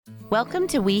Welcome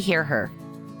to We Hear Her.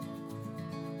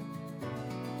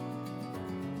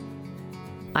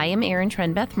 I am Erin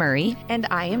Trenbeth Murray. And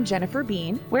I am Jennifer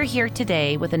Bean. We're here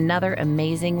today with another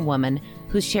amazing woman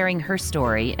who's sharing her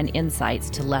story and insights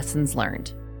to lessons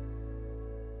learned.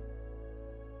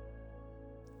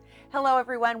 Hello,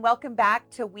 everyone. Welcome back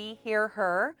to We Hear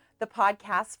Her, the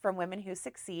podcast from Women Who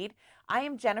Succeed. I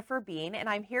am Jennifer Bean, and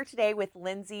I'm here today with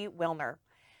Lindsay Wilner.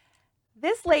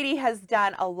 This lady has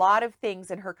done a lot of things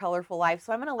in her colorful life,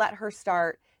 so I'm going to let her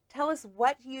start. Tell us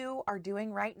what you are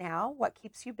doing right now, what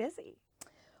keeps you busy.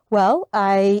 Well,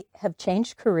 I have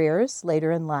changed careers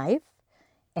later in life,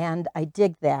 and I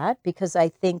dig that because I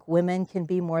think women can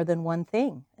be more than one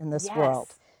thing in this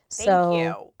world. Thank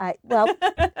you.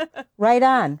 Right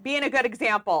on. Being a good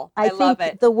example. I love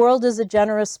think it. the world is a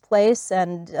generous place,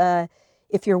 and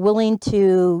if you're willing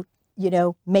to,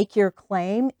 make your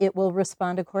claim, it will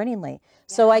respond accordingly. Yeah.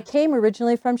 So I came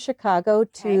originally from Chicago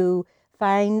to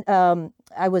find,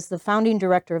 I was the founding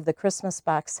director of the Christmas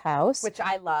Box House. Which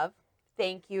I love.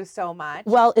 Thank you so much.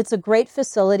 Well, it's a great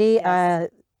facility.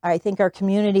 Yes. I think our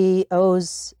community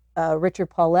owes Richard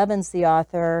Paul Evans, the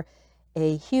author,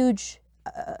 a huge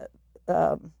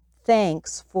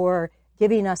thanks for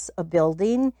giving us a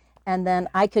building. And then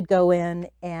I could go in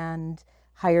and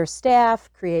hire staff,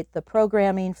 create the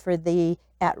programming for the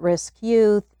at-risk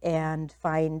youth, and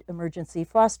find emergency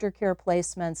foster care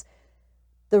placements.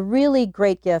 The really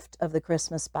great gift of the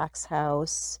Christmas Box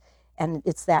House, and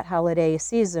it's that holiday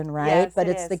season, right? Yes, but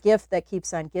it's the gift that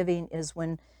keeps on giving, is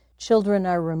when children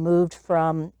are removed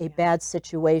from a bad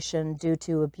situation due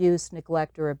to abuse,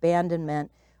 neglect, or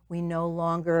abandonment, we no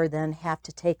longer then have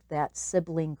to take that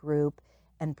sibling group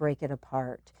and break it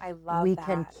apart. I love we that.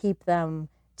 can keep them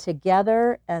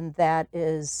together, and that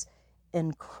is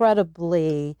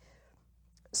incredibly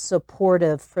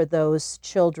supportive for those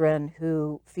children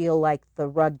who feel like the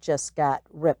rug just got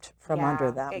ripped from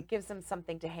under them. It gives them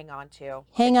something to hang on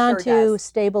to.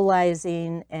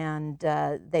 Stabilizing, and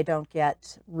they don't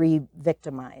get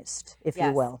re-victimized, if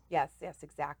you will. Yes,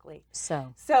 exactly.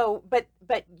 So, but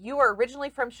you were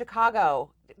originally from Chicago.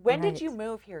 When did you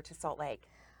move here to Salt Lake?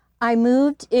 I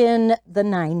moved in the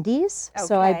 90s,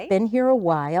 so Okay. I've been here a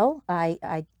while.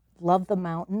 I love the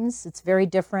mountains. It's very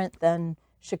different than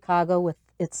Chicago with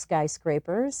its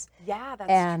skyscrapers. Yeah, that's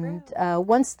and true. And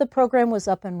once the program was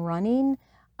up and running,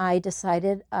 I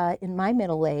decided in my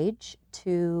middle age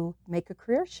to make a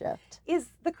career shift. Is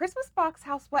the Christmas Box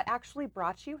House what actually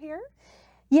brought you here?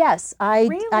 Yes, I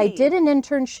Really? did an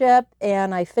internship,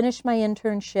 and I finished my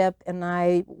internship, and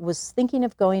I was thinking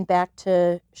of going back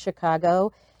to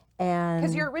Chicago.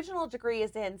 Because your original degree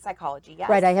is in psychology, yes?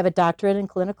 Right, I have a doctorate in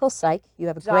clinical psych. You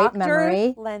have a great memory.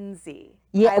 Dr. Lindsay.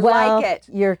 Yeah, I well, like it.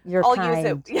 You're I'll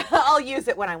kind. use it. I'll use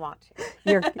it when I want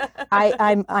to.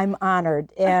 I'm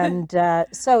honored, and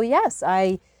so yes,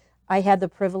 I had the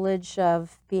privilege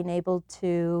of being able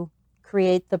to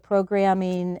create the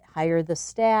programming, hire the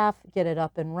staff, get it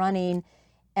up and running,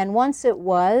 and once it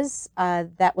was,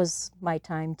 that was my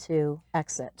time to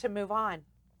exit. To move on.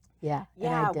 Yeah.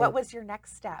 Yeah. What was your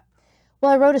next step? Well,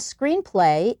 I wrote a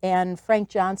screenplay, and Frank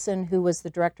Johnson, who was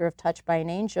the director of Touched by an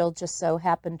Angel, just so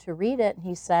happened to read it, and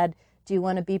he said, "Do you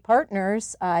want to be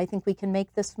partners? I think we can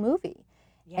make this movie."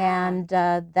 Yeah. And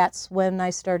that's when I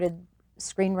started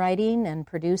screenwriting and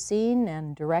producing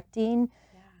and directing.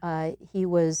 Yeah. He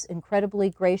was incredibly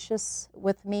gracious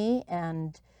with me,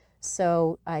 and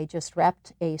so I just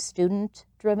wrapped a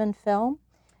student-driven film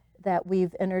that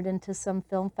we've entered into some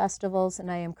film festivals,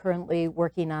 and I am currently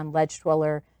working on Ledge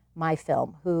Dweller, my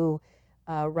film, who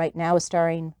right now is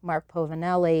starring Mark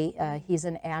Povinelli. He's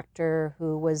an actor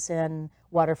who was in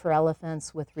Water for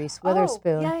Elephants with Reese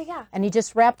Witherspoon. Yeah. And he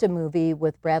just wrapped a movie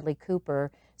with Bradley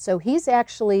Cooper. So he's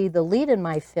actually the lead in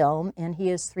my film, and he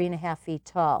is 3.5 feet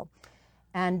tall.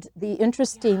 And the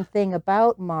interesting thing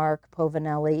about Mark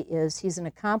Povinelli is he's an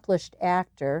accomplished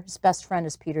actor. His best friend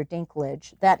is Peter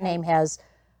Dinklage. That name has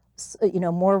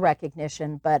more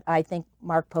recognition, but I think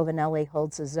Mark Povinelli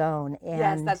holds his own. And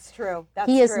yes, that's true.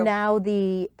 he is now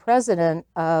the president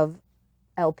of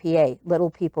LPA,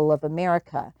 Little People of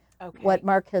America. Okay. What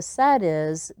Mark has said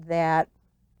is that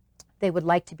they would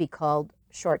like to be called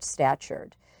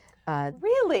short-statured.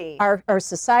 Really? Our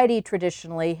society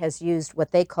traditionally has used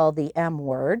what they call the M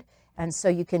word, and so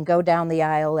you can go down the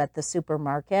aisle at the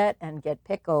supermarket and get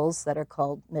pickles that are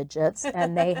called midgets,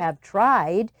 and they have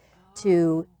tried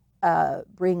to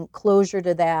bring closure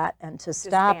to that and to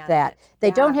stop that.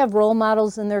 They don't have role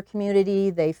models in their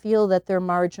community. They feel that they're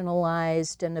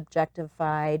marginalized and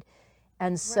objectified.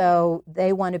 And so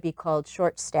they want to be called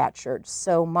short-statured.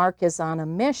 So Mark is on a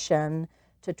mission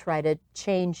to try to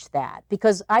change that,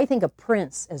 because I think of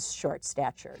Prince as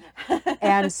short-statured.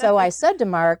 And so I said to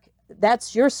Mark,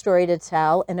 that's your story to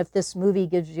tell, and if this movie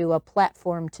gives you a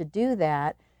platform to do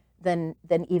that, then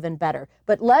even better.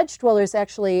 But Ledge Dweller is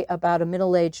actually about a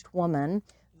middle-aged woman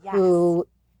who,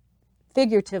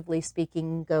 figuratively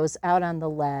speaking, goes out on the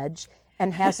ledge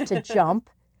and has to jump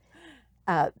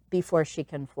before she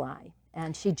can fly.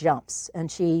 And she jumps,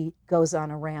 and she goes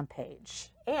on a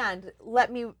rampage. And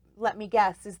let me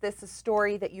guess, is this a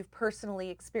story that you've personally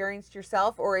experienced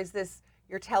yourself, or is this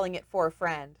you're telling it for a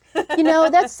friend?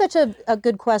 That's such a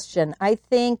good question. I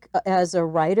think as a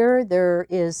writer, there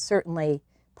is certainly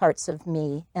parts of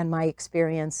me and my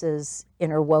experiences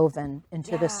interwoven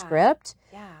into the script.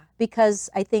 Yeah. Because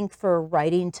I think for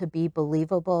writing to be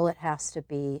believable, it has to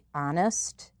be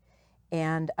honest.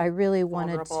 And I really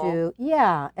wanted to,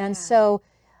 so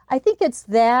I think it's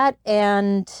that,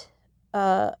 and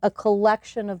a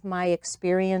collection of my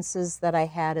experiences that I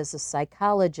had as a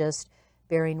psychologist,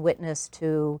 bearing witness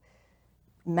to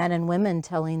men and women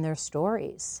telling their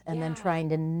stories, and then trying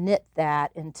to knit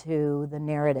that into the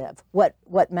narrative. What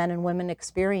men and women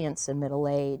experience in middle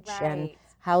age, and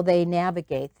how they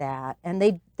navigate that, and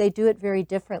they do it very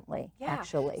differently,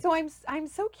 actually. So I'm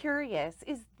so curious.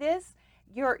 Is this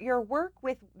your work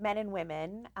with men and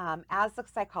women as a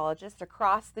psychologist,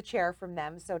 across the chair from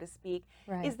them, so to speak?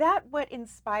 Right. Is that what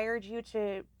inspired you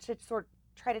to sort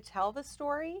of try to tell the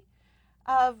story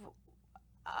of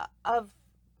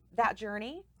that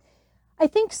journey? I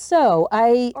think so.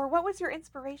 Or what was your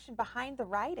inspiration behind the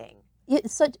writing?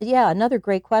 Another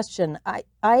great question.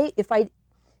 If I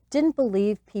didn't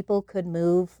believe people could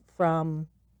move from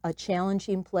a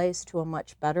challenging place to a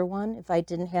much better one, if I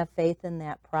didn't have faith in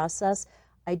that process,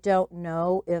 I don't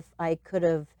know if I could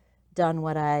have done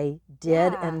what I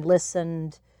did and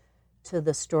listened to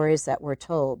the stories that were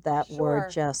told that were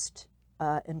just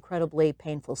incredibly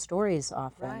painful stories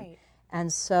often. Right.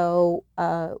 And so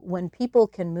when people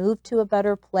can move to a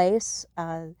better place,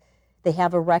 they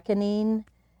have a reckoning,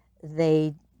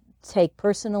 they take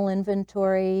personal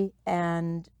inventory,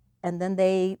 and then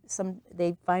they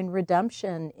find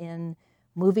redemption in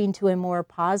moving to a more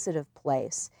positive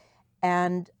place.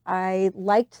 And I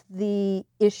liked the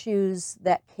issues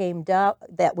that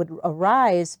that would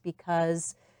arise,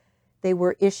 because they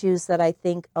were issues that I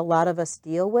think a lot of us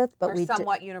deal with, but Are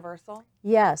somewhat universal.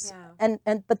 Yes,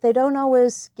 Yeah. but they don't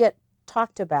always get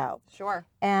talked about. Sure.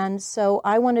 And so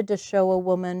I wanted to show a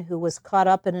woman who was caught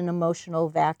up in an emotional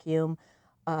vacuum.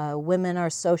 Women are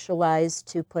socialized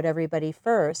to put everybody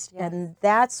first, and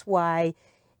that's why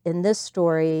in this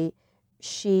story,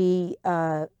 she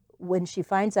when she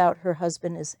finds out her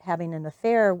husband is having an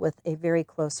affair with a very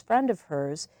close friend of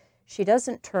hers, she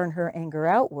doesn't turn her anger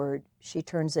outward, she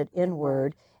turns it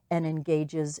inward and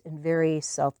engages in very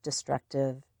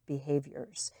self-destructive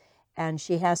behaviors. And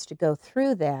she has to go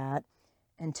through that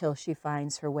until she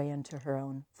finds her way into her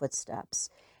own footsteps.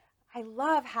 I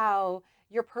love how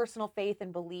your personal faith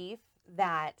and belief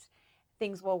that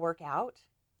things will work out,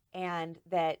 and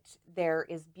that there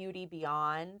is beauty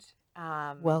beyond.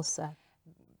 Well said.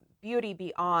 Beauty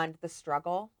beyond the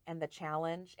struggle and the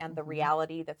challenge and the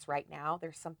reality that's right now.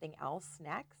 There's something else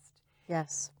next.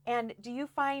 Yes. And do you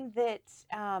find that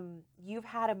you've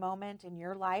had a moment in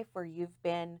your life where you've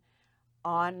been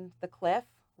on the cliff,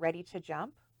 ready to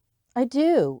jump? I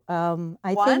do. I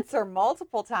Once think, or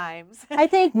multiple times? I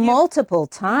think multiple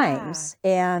times.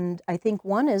 And I think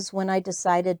one is when I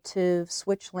decided to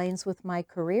switch lanes with my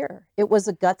career. It was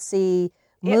a gutsy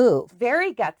move.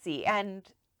 Very gutsy. And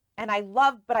I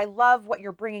love what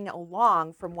you're bringing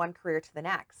along from one career to the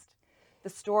next. The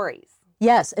stories.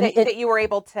 Yes. And that you were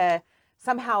able to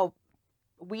somehow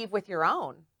weave with your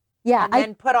own. Yeah. And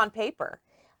then put on paper.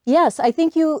 Yes, I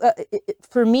think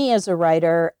for me as a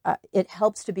writer, it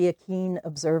helps to be a keen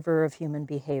observer of human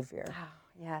behavior. Oh,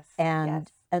 yes.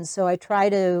 And so I try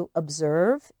to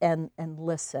observe and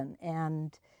listen.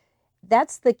 And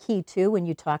that's the key, too, when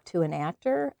you talk to an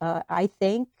actor. I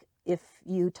think if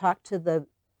you talk to the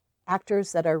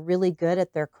actors that are really good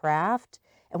at their craft,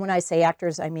 and when I say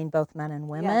actors, I mean both men and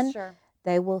women, yes, sure.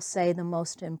 They will say the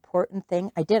most important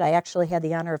thing. I actually had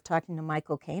the honor of talking to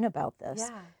Michael Caine about this.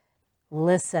 Yeah.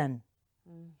 Listen.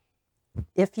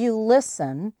 If you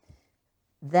listen,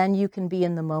 then you can be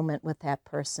in the moment with that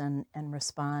person and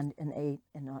respond in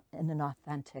an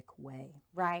authentic way.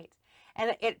 Right.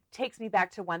 And it takes me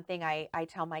back to one thing I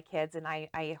tell my kids, and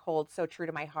I hold so true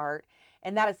to my heart,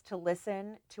 and that is to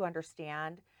listen, to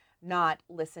understand, not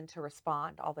listen to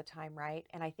respond all the time, right?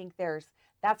 And I think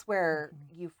that's where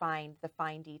you find the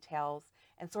fine details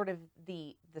and sort of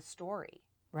the story.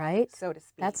 right? so to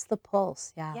speak. That's the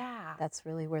pulse. Yeah. Yeah. That's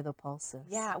really where the pulse is.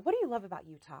 Yeah. What do you love about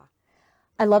Utah?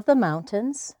 I love the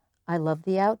mountains. I love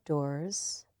the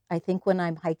outdoors. I think when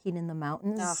I'm hiking in the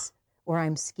mountains or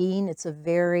I'm skiing, it's a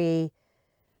very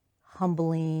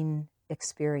humbling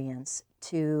experience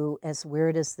to, as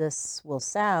weird as this will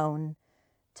sound,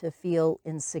 to feel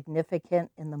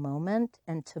insignificant in the moment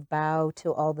and to bow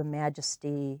to all the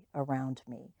majesty around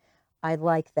me. I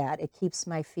like that. It keeps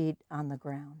my feet on the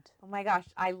ground. Oh my gosh,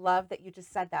 I love that you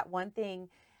just said that. One thing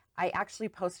I actually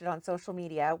posted on social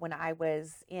media when I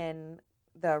was in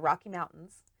the Rocky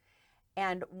Mountains,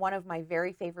 and one of my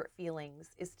very favorite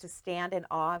feelings is to stand in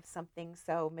awe of something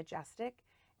so majestic,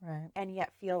 Right. and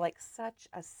yet feel like such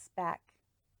a speck,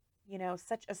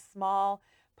 such a small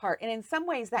part. And in some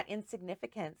ways that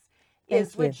insignificance is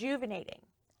Thank you. rejuvenating,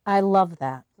 I love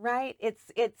that. right?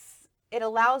 It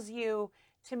allows you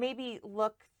to maybe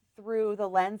look through the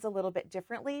lens a little bit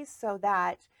differently, so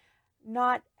that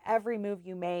not every move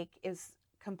you make is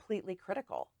completely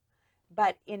critical,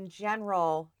 but in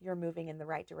general, you're moving in the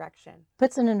right direction.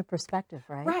 Puts it into perspective,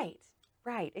 right?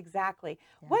 Right, exactly.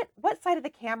 Yeah. What side of the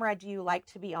camera do you like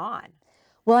to be on?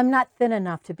 Well, I'm not thin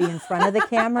enough to be in front of the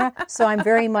camera, so I'm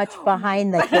very much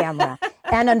behind the camera.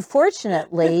 And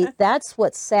unfortunately, that's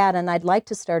what's sad. And I'd like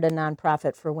to start a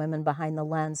nonprofit for women behind the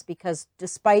lens, because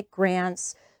despite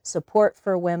grants, support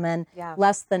for women, Yeah.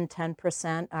 less than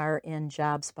 10% are in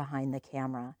jobs behind the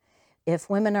camera. If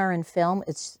women are in film,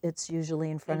 it's usually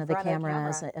in front of the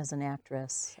camera, as an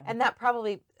actress. So. And that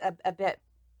probably a bit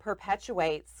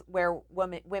perpetuates where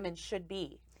women should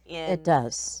be. It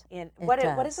does.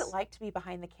 What is it like to be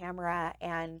behind the camera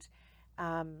and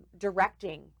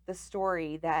directing the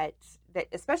story that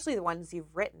especially the ones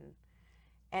you've written,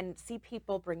 and see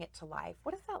people bring it to life?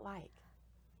 What is that like?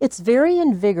 It's very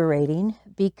invigorating,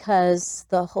 because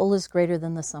the whole is greater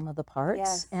than the sum of the parts.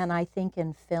 Yes. And I think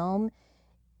in film,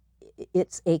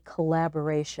 it's a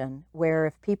collaboration where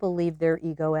if people leave their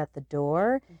ego at the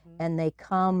door and they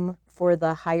come for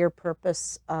the higher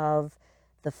purpose of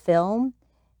the film,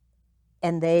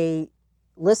 and they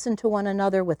listen to one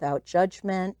another without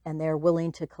judgment, and they're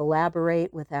willing to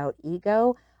collaborate without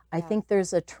ego, I think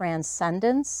there's a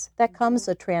transcendence that comes,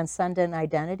 a transcendent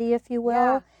identity, if you will.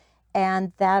 Yeah.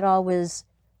 And that always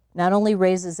not only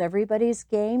raises everybody's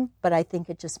game, but I think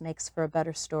it just makes for a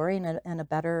better story and a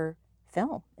better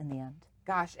film in the end.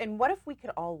 Gosh, and what if we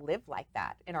could all live like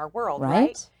that in our world, Right?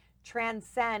 right?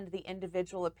 Transcend the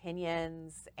individual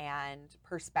opinions and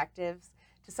perspectives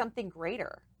to something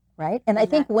greater. Right? And I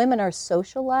think women are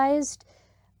socialized,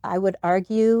 I would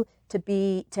argue,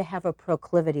 to have a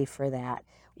proclivity for that.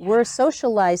 Yeah. We're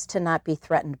socialized to not be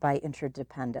threatened by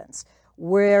interdependence.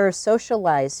 We're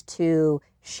socialized to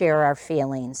share our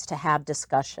feelings, to have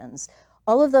discussions.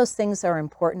 All of those things are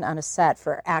important on a set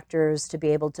for actors to be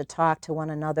able to talk to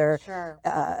one another, Sure.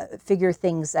 figure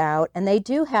things out. And they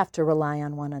do have to rely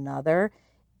on one another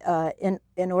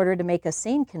in order to make a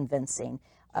scene convincing.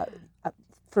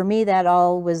 For me, that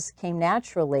always came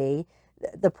naturally.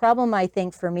 The problem, I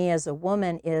think, for me as a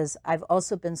woman is I've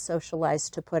also been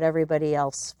socialized to put everybody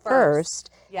else first.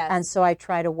 Yes. And so I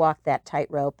try to walk that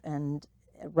tightrope and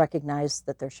recognize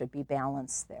that there should be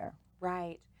balance there.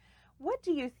 Right. What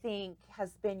do you think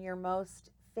has been your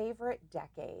most favorite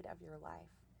decade of your life?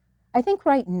 I think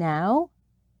right now,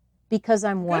 because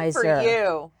I'm wiser. Good for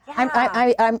you.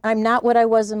 Yeah. I'm not what I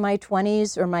was in my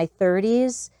 20s or my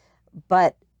 30s,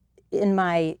 but in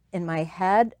my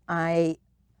head, I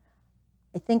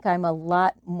think I'm a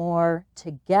lot more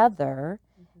together,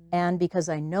 and because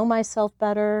I know myself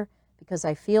better, because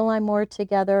I feel I'm more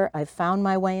together, I've found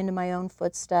my way into my own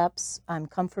footsteps, I'm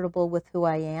comfortable with who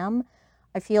I am,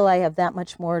 I feel I have that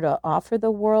much more to offer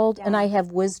the world, and I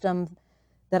have wisdom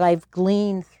that I've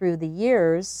gleaned through the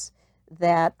years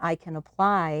that I can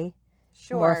apply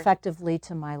more effectively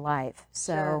to my life.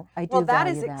 So I do value that. Well, that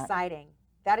is exciting.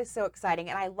 That is so exciting,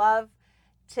 and I love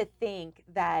to think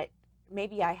that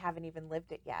maybe I haven't even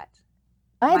lived it yet.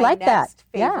 I like that. My next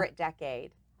favorite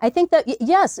decade. I think that,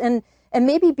 yes, and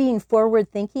maybe being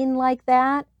forward thinking like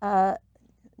that,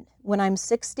 when I'm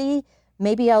 60,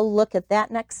 maybe I'll look at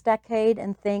that next decade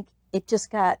and think it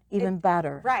just got even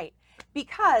better. Right.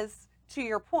 Because, to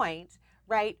your point,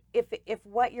 right, if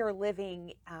what you're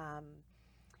living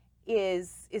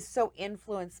is so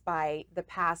influenced by the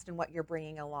past and what you're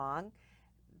bringing along,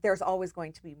 there's always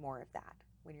going to be more of that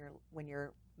when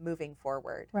you're moving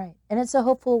forward. Right. And it's a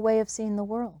hopeful way of seeing the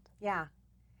world. Yeah.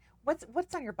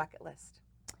 What's on your bucket list?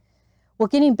 Well,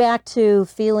 getting back to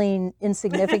feeling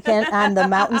insignificant on the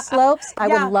mountain slopes, I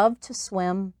would love to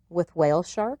swim with whale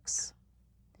sharks.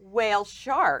 Whale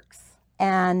sharks.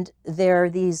 And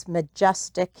they're these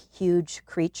majestic, huge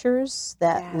creatures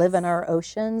that live in our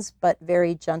oceans, but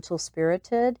very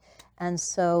gentle-spirited. And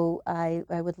so I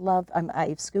would love,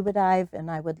 I scuba dive,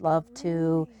 and I would love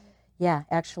to,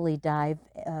 actually dive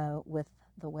with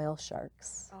the whale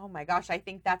sharks. Oh my gosh, I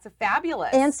think that's a fabulous.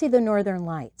 And see the northern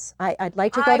lights. I'd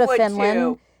like to go to Finland.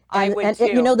 Too. I would too.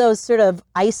 You know those sort of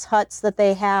ice huts that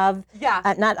they have?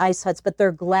 Yeah. Not ice huts, but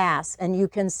they're glass, and you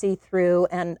can see through,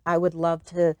 and I would love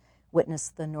to witness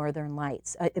the northern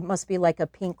lights. It must be like a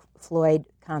Pink Floyd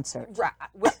concert. Right.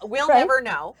 We'll Right? never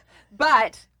know,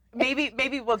 but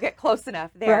maybe we'll get close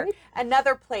enough there. Right?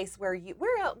 Another place where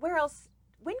where else,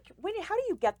 when how do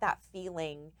you get that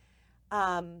feeling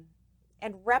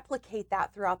and replicate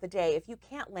that throughout the day? If you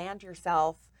can't land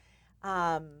yourself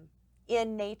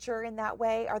in nature in that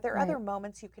way, are there other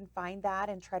moments you can find that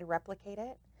and try to replicate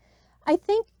it? I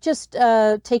think just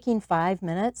taking 5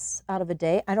 minutes out of a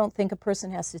day. I don't think a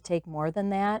person has to take more than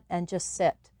that, and just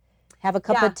sit. Have a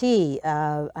cup of tea,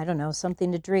 I don't know,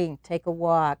 something to drink, take a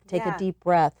walk, take a deep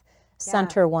breath,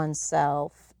 center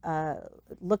oneself,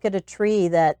 look at a tree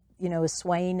that, is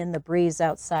swaying in the breeze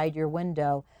outside your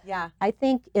window. Yeah. I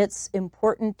think it's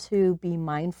important to be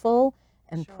mindful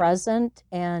and present,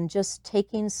 and just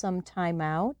taking some time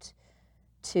out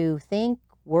to think,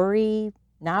 worry,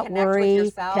 not Connect with worry,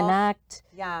 yourself. Connect,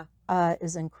 Yeah.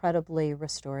 is incredibly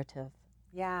restorative.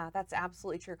 Yeah, that's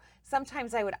absolutely true.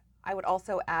 Sometimes I would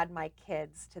also add my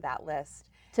kids to that list.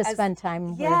 To spend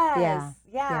time Yes,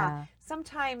 with, yeah.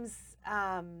 Sometimes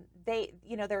they,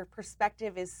 their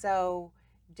perspective is so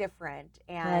different,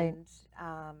 and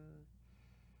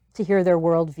to hear their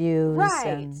worldviews,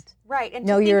 right, and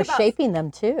know to think you're about, shaping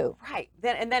them too. right.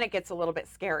 Then it gets a little bit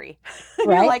scary.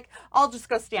 Right. You're like, I'll just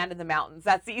go stand in the mountains.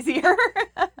 That's easier.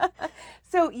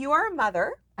 So you are a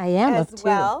mother. I am as of two.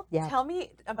 well. Yeah. Tell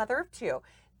me, a mother of two.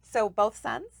 So both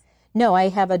sons? No, I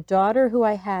have a daughter who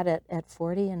I had at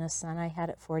 40 and a son I had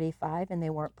at 45, and they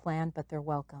weren't planned, but they're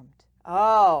welcomed.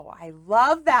 Oh, I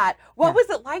love that. What was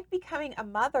it like becoming a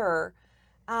mother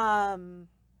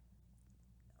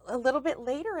a little bit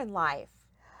later in life?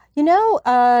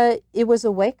 It was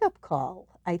a wake-up call,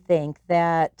 I think,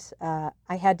 that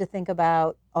I had to think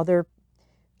about other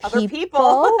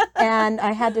people. And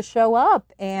I had to show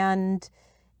up. And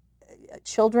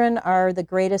children are the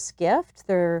greatest gift.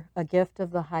 They're a gift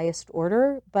of the highest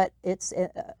order. But it's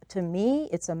to me,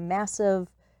 it's a massive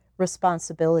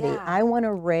responsibility. Yeah. I want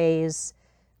to raise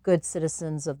good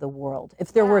citizens of the world.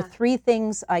 If there were 3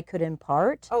 things I could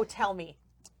impart. Oh, tell me.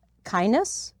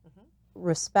 Kindness,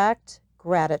 respect,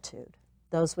 gratitude.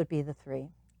 Those would be the 3.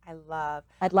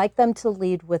 I'd like them to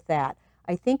lead with that.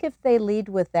 I think if they lead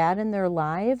with that in their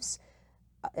lives,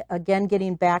 again,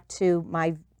 getting back to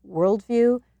my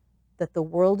worldview, that the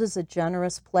world is a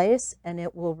generous place and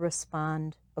it will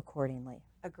respond accordingly.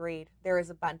 Agreed. There is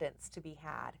abundance to be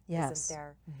had, Yes. isn't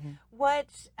there?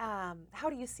 Mm-hmm. How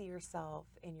do you see yourself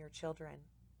in your children?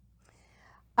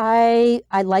 I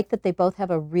like that they both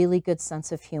have a really good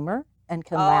sense of humor and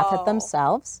can laugh at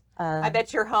themselves. I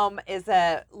bet your home is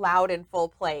a loud and full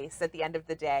place at the end of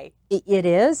the day. It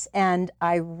is, and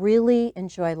I really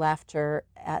enjoy laughter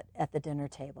at the dinner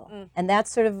table. And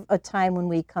that's sort of a time when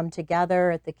we come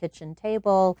together at the kitchen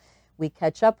table, we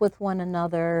catch up with one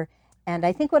another, and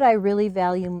I think what I really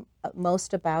value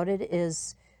most about it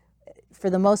is,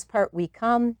 for the most part, we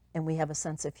come and we have a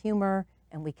sense of humor,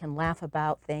 and we can laugh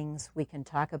about things, we can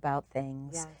talk about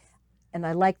things. Yes. And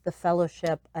I like the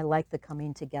fellowship, I like the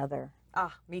coming together.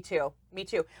 Ah, me too. Me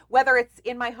too. Whether it's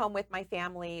in my home with my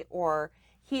family or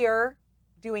here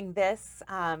doing this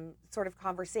sort of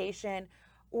conversation,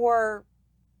 or,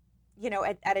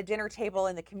 at a dinner table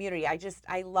in the community.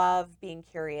 I love being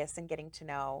curious and getting to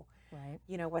know,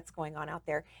 what's going on out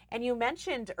there. And you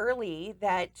mentioned early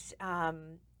that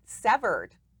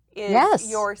Severed is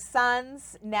your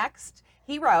son's next.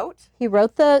 He wrote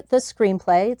the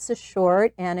screenplay. It's a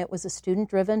short, and it was a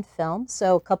student-driven film.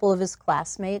 So a couple of his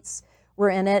classmates were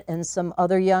in it, and some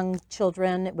other young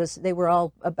children. They were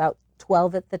all about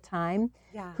 12 at the time,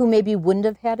 who maybe wouldn't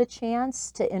have had a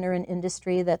chance to enter an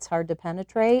industry that's hard to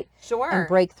penetrate and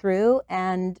break through.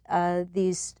 And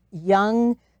these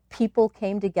young people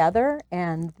came together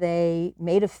and they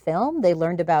made a film. They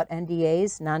learned about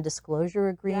NDAs, non-disclosure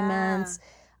agreements.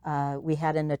 We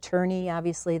had an attorney,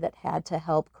 obviously, that had to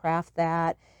help craft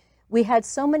that. We had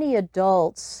so many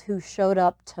adults who showed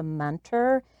up to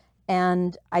mentor,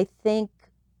 and I think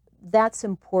that's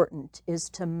important, is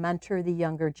to mentor the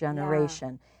younger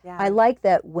generation. I like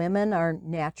that women are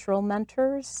natural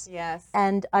mentors. Yes.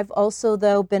 And I've also,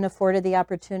 though, been afforded the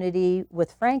opportunity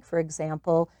with Frank, for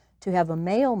example, to have a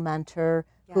male mentor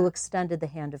who extended the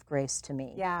hand of grace to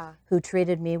me, Yeah. who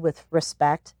treated me with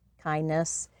respect,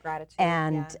 kindness, Gratitude.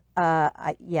 and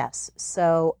yeah. yes.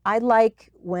 So I like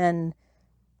when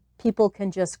people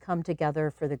can just come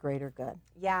together for the greater good.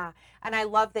 Yeah. And I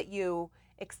love that you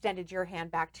extended your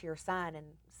hand back to your son and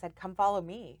said, come follow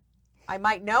me. I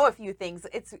might know a few things.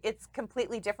 It's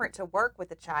completely different to work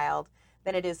with a child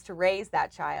than it is to raise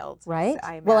that child. Right?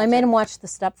 I Well, I made imagine. him watch The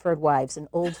Stepford Wives, an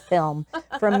old film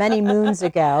from many moons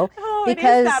ago. Oh, because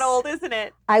it is that old, isn't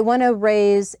it? I want to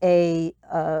raise a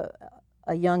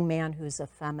young man who's a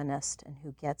feminist and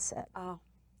who gets it. Oh,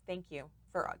 thank you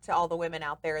to all the women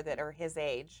out there that are his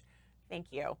age. Thank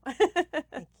you.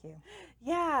 Thank you.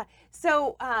 Yeah.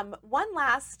 So one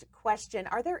last question.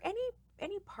 Are there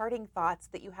any parting thoughts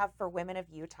that you have for women of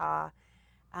Utah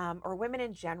or women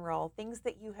in general, things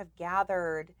that you have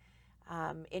gathered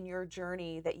in your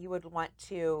journey that you would want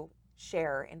to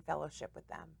share in fellowship with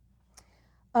them?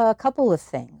 A couple of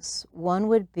things. One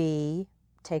would be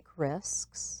take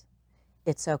risks.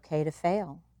 It's okay to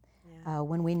fail. Yeah.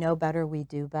 When we know better, we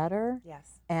do better.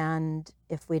 Yes. And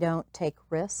if we don't take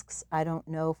risks, I don't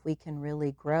know if we can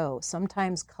really grow.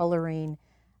 Sometimes coloring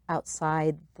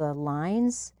outside the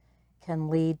lines can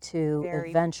lead to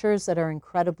adventures that are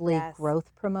incredibly Yes.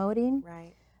 growth promoting.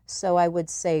 Right. So I would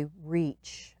say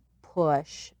reach,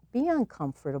 push, be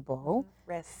uncomfortable,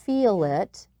 Risk. feel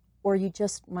it, or you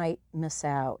just might miss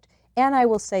out. And I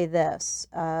will say this,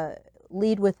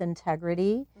 lead with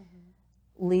integrity,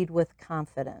 lead with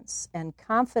confidence. And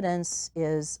confidence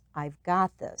is, I've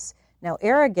got this. Now,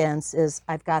 arrogance is,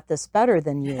 I've got this better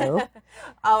than you.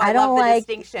 Oh, I don't love the like,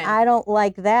 distinction. I don't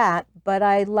like that, but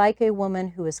I like a woman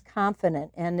who is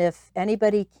confident. And if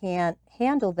anybody can't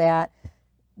handle that,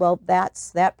 well, that's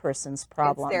that person's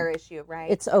problem. It's their issue, right?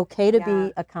 It's okay to Yeah.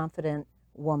 be a confident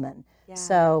woman. Yeah.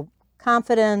 So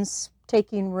confidence,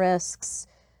 taking risks,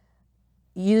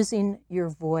 using your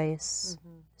voice,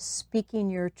 speaking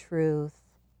your truth,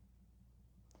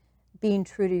 being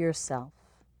true to yourself.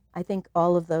 I think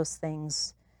all of those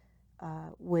things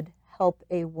would help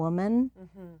a woman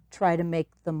try to make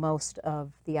the most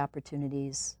of the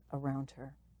opportunities around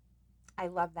her. I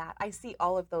love that. I see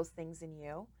all of those things in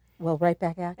you. Well, right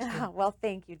back at you. Well,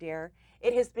 thank you, dear.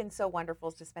 It has been so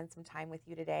wonderful to spend some time with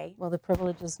you today. Well, the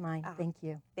privilege is mine. Oh. Thank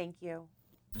you. Thank you.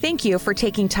 Thank you for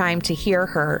taking time to hear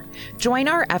her. Join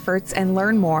our efforts and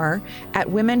learn more at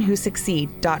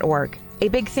womenwhosucceed.org. A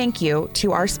big thank you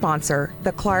to our sponsor,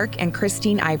 the Clark and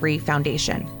Christine Ivory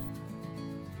Foundation.